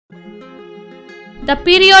The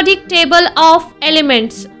periodic table of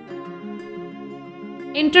elements.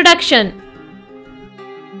 Introduction.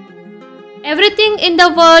 Everything in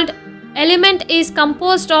the world element is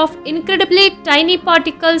composed of incredibly tiny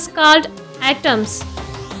particles called atoms.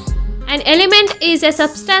 An element is a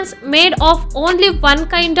substance made of only one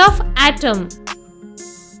kind of atom.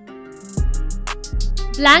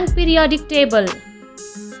 Blank periodic table.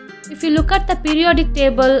 If you look at the periodic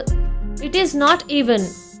table, it is not even.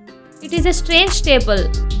 It is a strange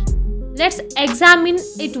table. Let's examine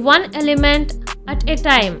it one element at a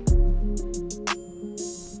time.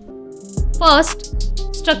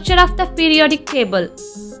 First, structure of the periodic table.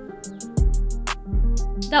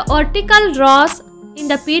 The vertical rows in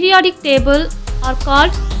the periodic table are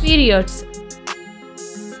called periods.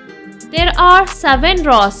 There are 7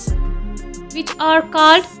 rows which are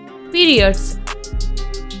called periods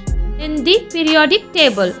in the periodic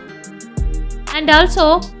table, and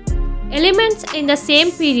also elements in the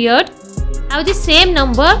same period have the same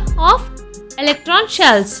number of electron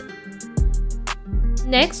shells.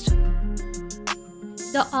 Next,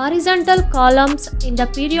 the horizontal columns in the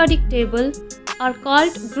periodic table are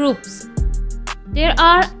called groups. There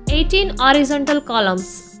are 18 horizontal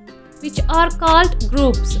columns which are called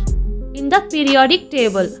groups in the periodic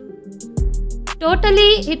table.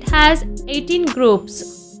 Totally it has 18 groups.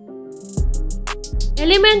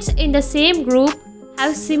 Elements in the same group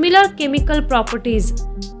have similar chemical properties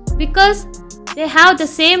because they have the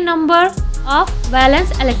same number of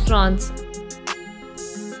valence electrons.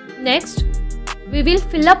 Next, we will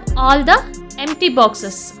fill up all the empty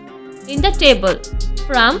boxes in the table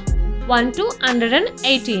from 1 to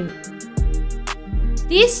 118.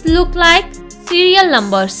 These look like serial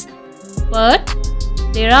numbers, but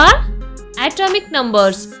there are atomic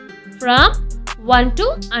numbers from 1 to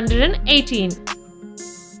 118.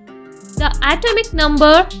 The atomic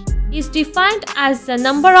number is defined as the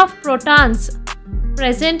number of protons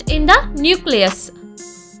present in the nucleus.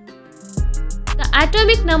 The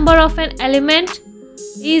atomic number of an element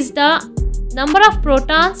is the number of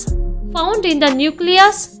protons found in the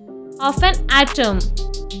nucleus of an atom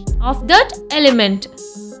of that element.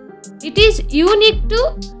 It is unique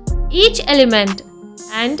to each element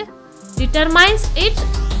and determines its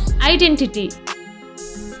identity.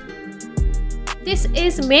 This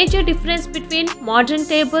is major difference between modern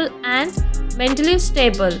table and Mendeleev's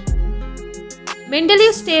table.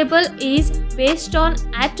 Mendeleev's table is based on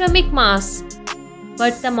atomic mass,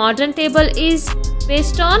 but the modern table is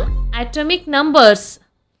based on atomic numbers,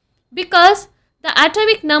 because the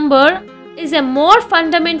atomic number is a more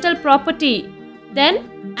fundamental property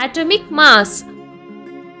than atomic mass.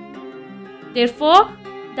 Therefore,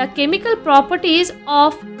 the chemical properties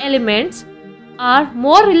of elements are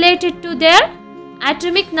more related to their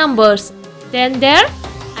atomic numbers than their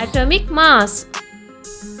atomic mass.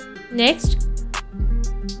 Next,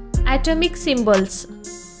 atomic symbols.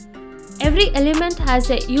 Every element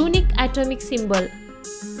has a unique atomic symbol,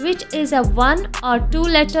 which is a 1 or 2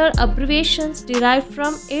 letter abbreviations derived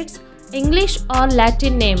from its English or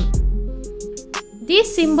Latin name.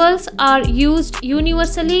 These symbols are used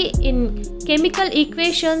universally in chemical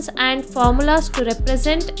equations and formulas to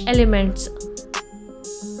represent elements.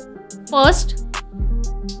 First,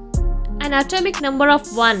 an atomic number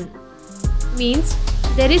of 1 means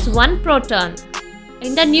there is 1 proton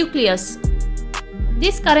in the nucleus.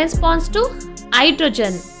 This corresponds to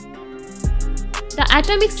hydrogen. The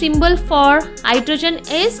atomic symbol for hydrogen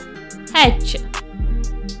is H.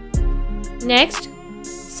 Next,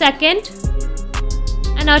 second,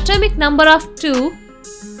 an atomic number of 2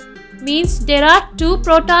 means there are 2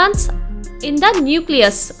 protons in the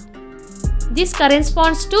nucleus. This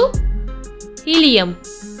corresponds to helium.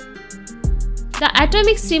 The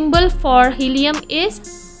atomic symbol for helium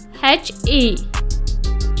is He.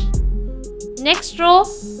 Next row,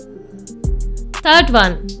 third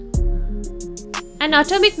one. An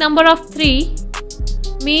atomic number of 3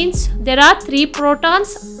 means there are 3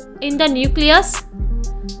 protons in the nucleus.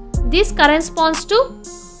 This corresponds to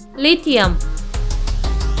lithium.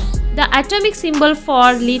 The atomic symbol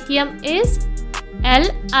for lithium is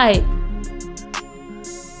Li.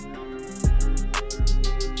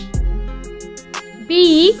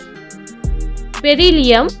 B,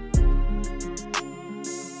 beryllium.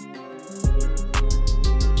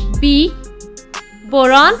 B,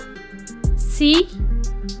 boron. C,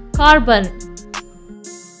 carbon.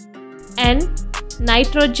 N,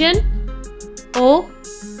 nitrogen. O,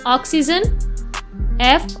 oxygen.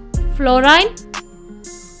 F, fluorine.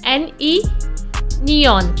 Ne,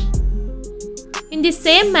 neon. In the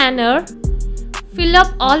same manner, fill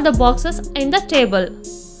up all the boxes in the table.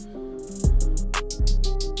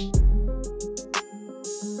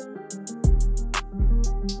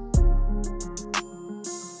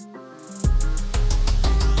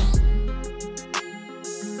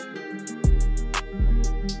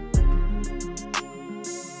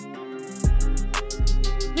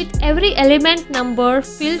 With every element number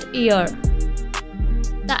filled here,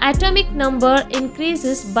 the atomic number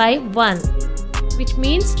increases by 1, which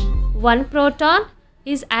means 1 proton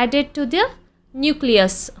is added to the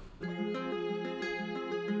nucleus.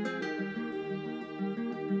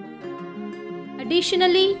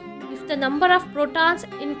 Additionally, if the number of protons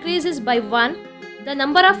increases by 1, the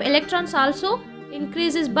number of electrons also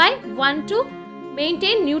increases by 1 to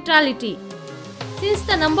maintain neutrality. Since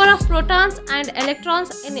the number of protons and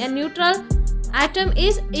electrons in a neutral atom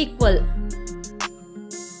is equal.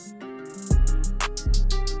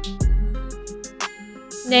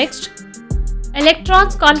 Next,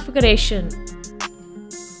 electrons configuration.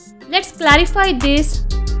 Let's clarify this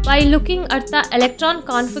by looking at the electron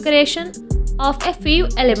configuration of a few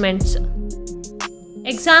elements.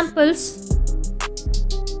 Examples: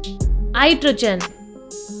 hydrogen.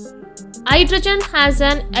 Hydrogen has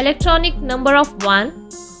an electronic number of 1,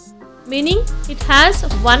 meaning it has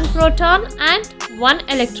 1 proton and 1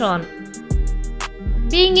 electron.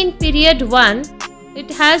 Being in period 1,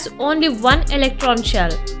 it has only 1 electron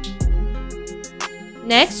shell.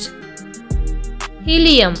 Next,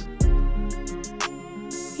 helium.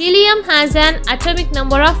 Helium has an atomic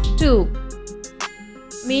number of 2,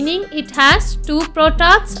 meaning it has 2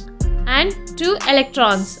 protons and 2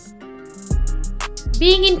 electrons.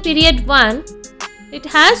 Being in period 1, it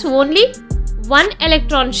has only 1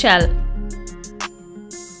 electron shell.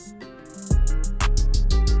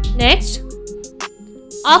 Next,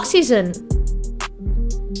 oxygen.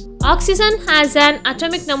 Oxygen has an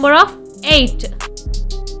atomic number of 8,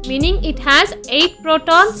 meaning it has 8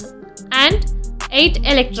 protons and 8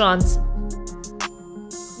 electrons.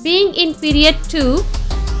 Being in period 2,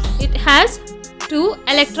 it has 2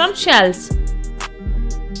 electron shells.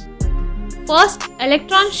 First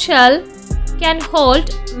electron shell can hold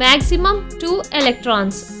maximum 2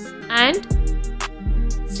 electrons and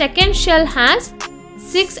second shell has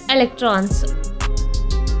 6 electrons.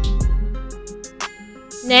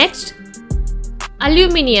 Next,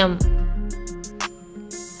 aluminium.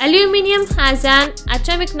 Aluminium has an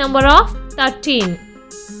atomic number of 13,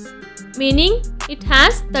 meaning it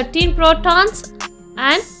has 13 protons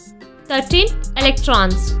and 13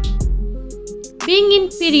 electrons. Being in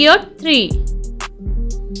period 3,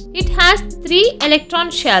 it has 3 electron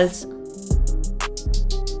shells.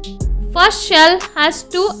 First shell has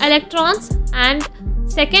 2 electrons and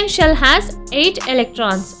second shell has 8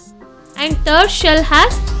 electrons and third shell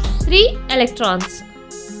has 3 electrons.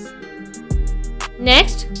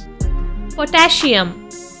 Next, potassium.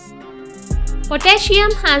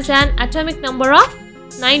 Potassium has an atomic number of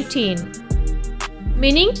 19,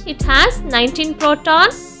 meaning it has 19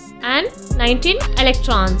 protons and 19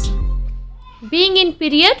 electrons. Being in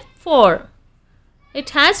period 4,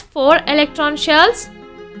 it has 4 electron shells.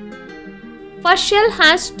 First shell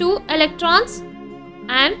has 2 electrons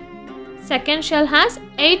and second shell has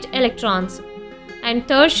 8 electrons and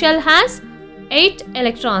third shell has 8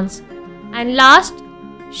 electrons and last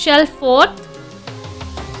shell 4th,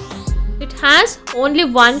 it has only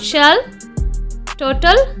 1 shell,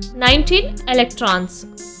 total 19 electrons.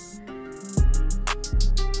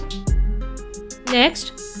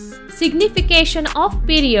 Next, signification of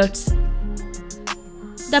periods.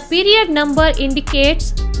 The period number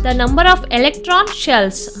indicates the number of electron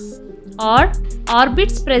shells or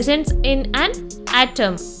orbits present in an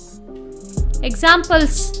atom.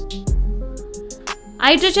 Examples: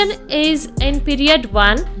 hydrogen is in period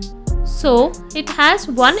 1, so it has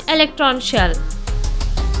 1 electron shell.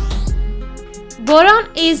 Boron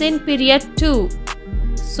is in period 2,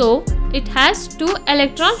 so it has 2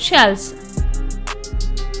 electron shells.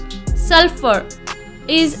 Sulfur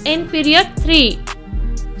is in period 3,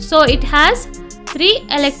 so it has 3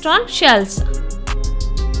 electron shells.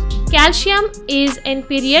 Calcium is in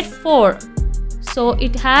period 4, so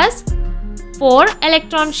it has 4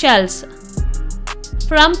 electron shells.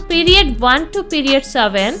 From period 1 to period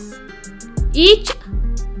 7, each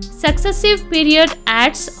successive period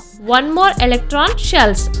adds 1 more electron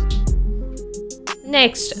shells.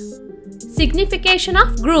 Next, signification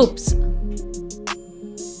of groups.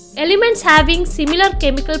 Elements having similar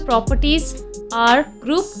chemical properties are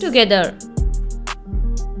grouped together.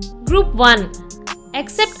 Group 1,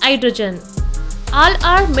 except hydrogen. All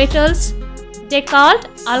are metals, they called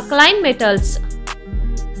alkaline metals.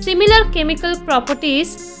 Similar chemical properties,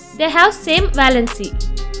 they have same valency.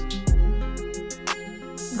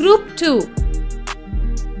 Group 2,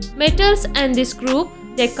 metals in this group,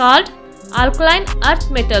 they called alkaline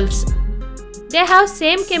earth metals. They have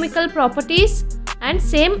same chemical properties and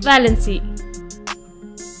same valency.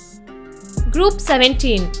 Group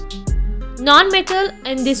 17, non-metal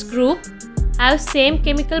in this group have same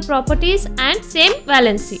chemical properties and same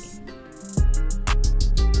valency.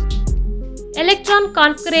 Electron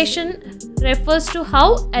configuration refers to how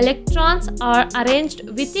electrons are arranged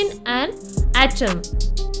within an atom.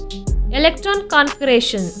 Electron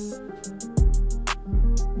configuration.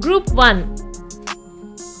 Group 1.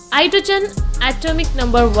 Hydrogen atomic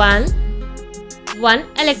number 1, 1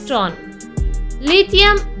 electron.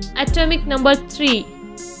 Lithium atomic number 3,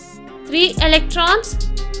 3 electrons,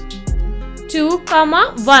 2,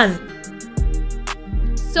 1.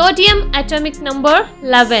 Sodium atomic number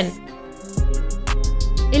 11,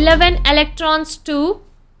 11 electrons, 2,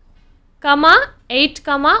 8,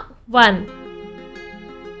 1.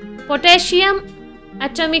 Potassium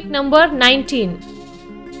atomic number 19,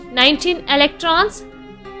 19 electrons,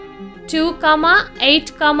 2,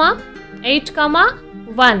 8, 8,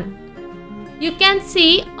 1. You can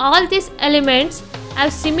see all these elements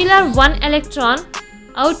have similar 1 electron,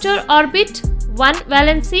 outer orbit, 1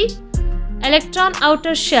 valency, electron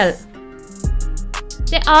outer shell.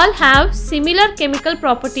 They all have similar chemical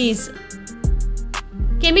properties.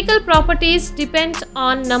 Chemical properties depend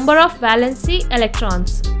on number of valency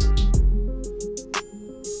electrons.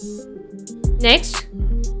 Next,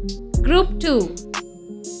 group 2.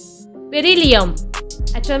 Beryllium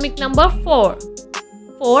atomic number 4,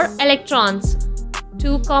 4 electrons,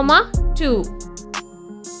 2, 2.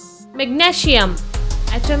 Magnesium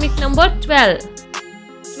atomic number 12,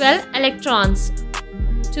 12 electrons,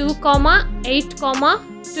 2, 8,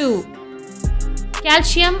 2.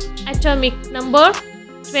 Calcium atomic number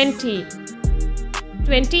 20,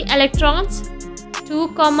 20 electrons,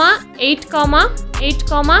 2, 8, 8,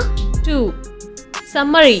 2.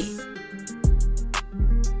 Summary.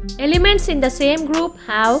 Elements in the same group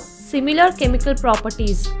have similar chemical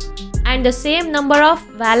properties and the same number of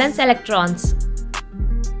valence electrons.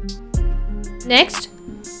 Next,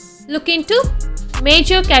 look into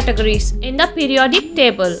major categories in the periodic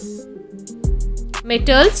table.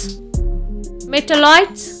 Metals,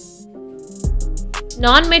 metalloids,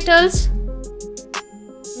 non-metals.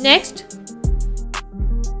 Next,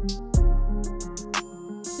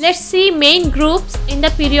 let's see main groups in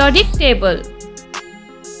the periodic table.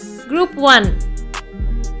 Group 1.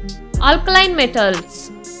 Alkaline metals.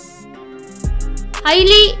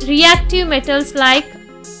 Highly reactive metals like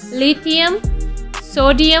lithium,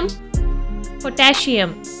 sodium,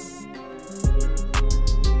 potassium.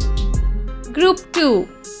 Group 2.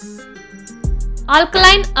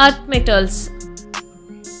 Alkaline earth metals.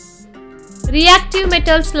 Reactive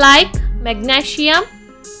metals like magnesium,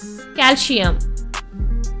 calcium.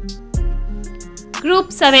 Group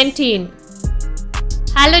 17.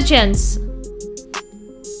 Halogens.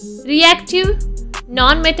 Reactive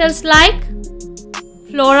non-metals like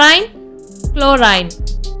fluorine, chlorine.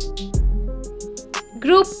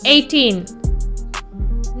 Group 18.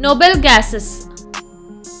 Noble gases.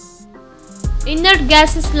 Inert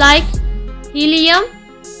gases like helium,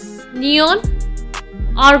 neon,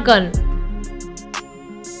 argon.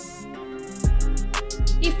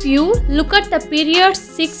 If you look at the periods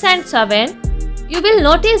 6 and 7, you will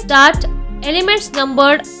notice that elements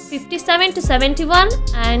numbered 57 to 71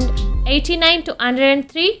 and 89 to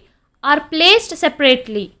 103 are placed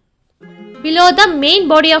separately below the main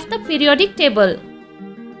body of the periodic table.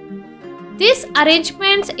 This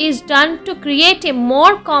arrangement is done to create a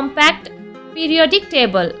more compact periodic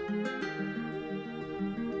table.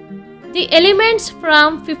 The elements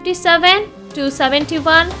from 57 to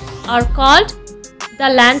 71 are called the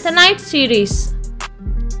lanthanide series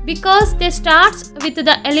because they start with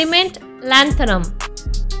the element lanthanum.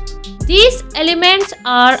 These elements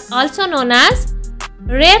are also known as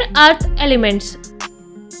rare earth elements.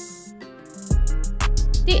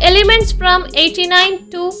 The elements from 89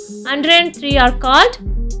 to 103 are called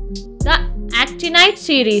the actinide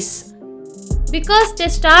series because they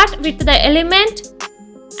start with the element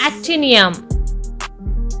actinium.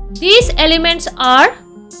 These elements are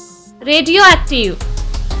radioactive.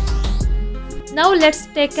 Now let's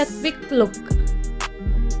take a quick look.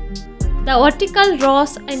 The vertical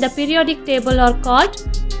rows in the periodic table are called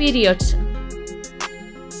periods.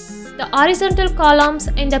 The horizontal columns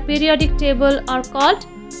in the periodic table are called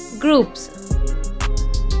groups.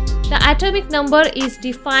 The atomic number is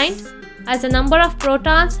defined as the number of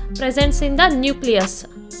protons present in the nucleus.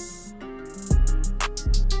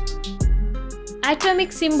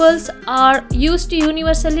 Atomic symbols are used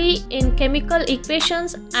universally in chemical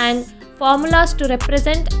equations and formulas to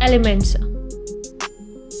represent elements.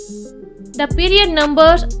 The period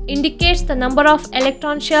number indicates the number of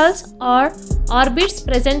electron shells or orbits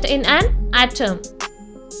present in an atom.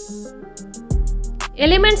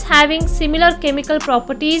 Elements having similar chemical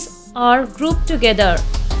properties are grouped together.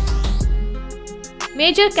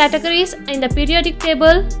 Major categories in the periodic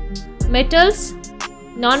table: metals,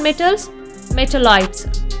 non-metals, metalloids.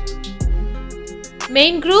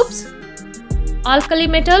 Main groups: alkali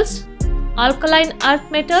metals, alkaline earth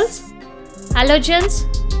metals, halogens,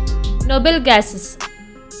 noble gases.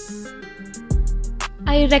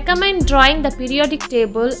 I recommend drawing the periodic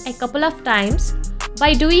table a couple of times.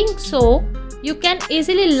 By doing so, you can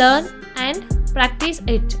easily learn and practice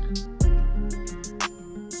it.